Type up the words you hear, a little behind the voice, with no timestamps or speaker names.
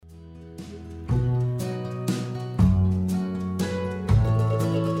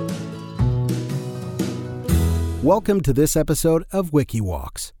Welcome to this episode of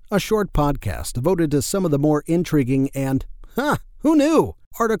WikiWalks, a short podcast devoted to some of the more intriguing and, who knew,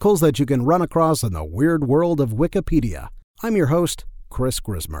 articles that you can run across in the weird world of Wikipedia. I'm your host, Chris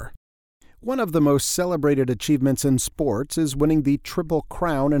Grismer. One of the most celebrated achievements in sports is winning the Triple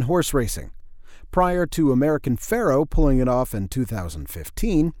Crown in horse racing. Prior to American Pharoah pulling it off in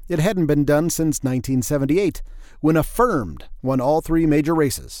 2015, it hadn't been done since 1978, when Affirmed won all three major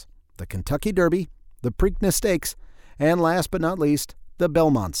races: the Kentucky Derby, the Preakness Stakes, and last but not least, the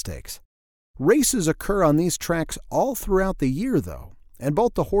Belmont Stakes. Races occur on these tracks all throughout the year, though, and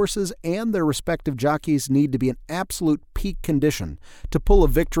both the horses and their respective jockeys need to be in absolute peak condition to pull a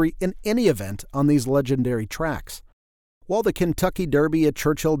victory in any event on these legendary tracks. While the Kentucky Derby at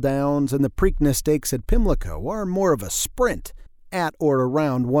Churchill Downs and the Preakness Stakes at Pimlico are more of a sprint, at or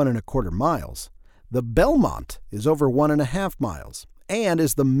around 1.25 miles, the Belmont is over 1.5 miles, and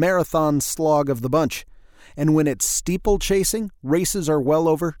is the marathon slog of the bunch. And when it's steeplechasing, races are well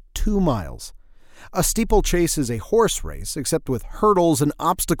over 2 miles. A steeplechase is a horse race, except with hurdles and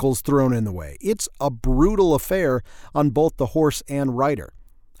obstacles thrown in the way. It's a brutal affair on both the horse and rider.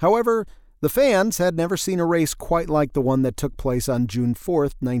 However, the fans had never seen a race quite like the one that took place on June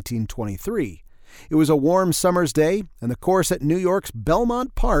 4th, 1923. It was a warm summer's day, and the course at New York's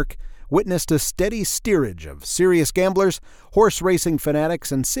Belmont Park witnessed a steady steerage of serious gamblers, horse racing fanatics,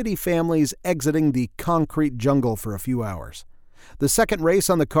 and city families exiting the concrete jungle for a few hours. The second race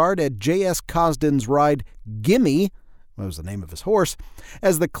on the card had J.S. Cosden's ride Gimme, that was the name of his horse,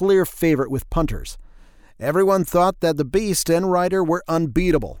 as the clear favorite with punters. Everyone thought that the beast and rider were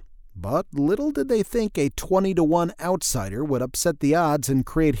unbeatable, but little did they think a 20-1 outsider would upset the odds and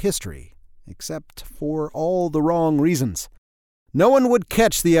create history, except for all the wrong reasons. No one would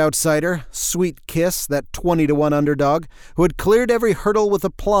catch the outsider, Sweet Kiss, that 20-1 underdog, who had cleared every hurdle with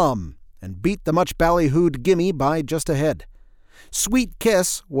aplomb and beat the much ballyhooed Gimme by just a head. Sweet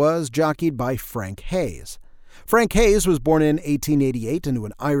Kiss was jockeyed by Frank Hayes. Frank Hayes was born in 1888 into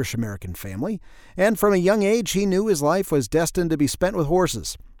an Irish-American family, and from a young age he knew his life was destined to be spent with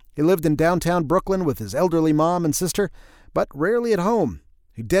horses. He lived in downtown Brooklyn with his elderly mom and sister, but rarely at home.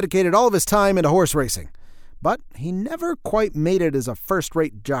 He dedicated all of his time into horse racing. But he never quite made it as a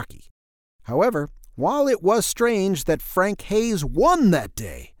first-rate jockey. However, while it was strange that Frank Hayes won that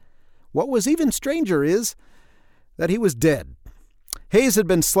day, what was even stranger is that he was dead. Hayes had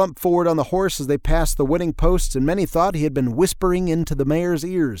been slumped forward on the horse as they passed the winning posts, and many thought he had been whispering into the mare's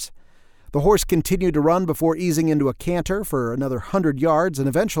ears. The horse continued to run before easing into a canter for another 100 yards, and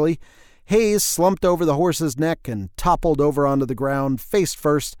eventually Hayes slumped over the horse's neck and toppled over onto the ground face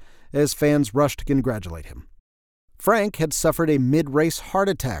first as fans rushed to congratulate him. Frank had suffered a mid-race heart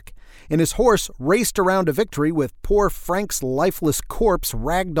attack, and his horse raced around to victory with poor Frank's lifeless corpse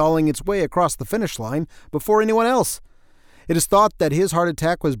ragdolling its way across the finish line before anyone else. It is thought that his heart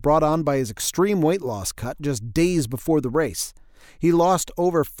attack was brought on by his extreme weight loss cut just days before the race. He lost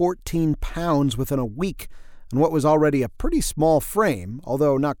over 14 pounds within a week on what was already a pretty small frame,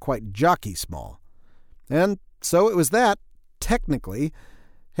 although not quite jockey small. And so it was that, technically,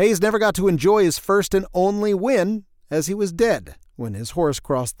 Hayes never got to enjoy his first and only win, as he was dead when his horse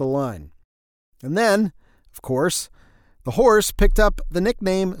crossed the line. And then, of course, the horse picked up the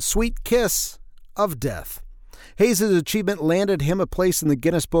nickname Sweet Kiss of Death. Hayes' achievement landed him a place in the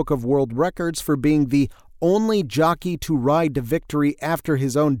Guinness Book of World Records for being the only jockey to ride to victory after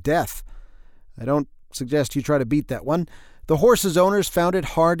his own death. I don't suggest you try to beat that one. The horse's owners found it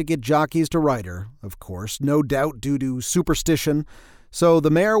hard to get jockeys to ride her, of course, no doubt due to superstition, so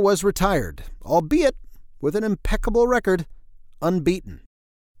the mare was retired, albeit with an impeccable record, unbeaten.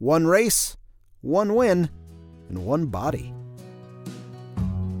 One race, one win, and one body.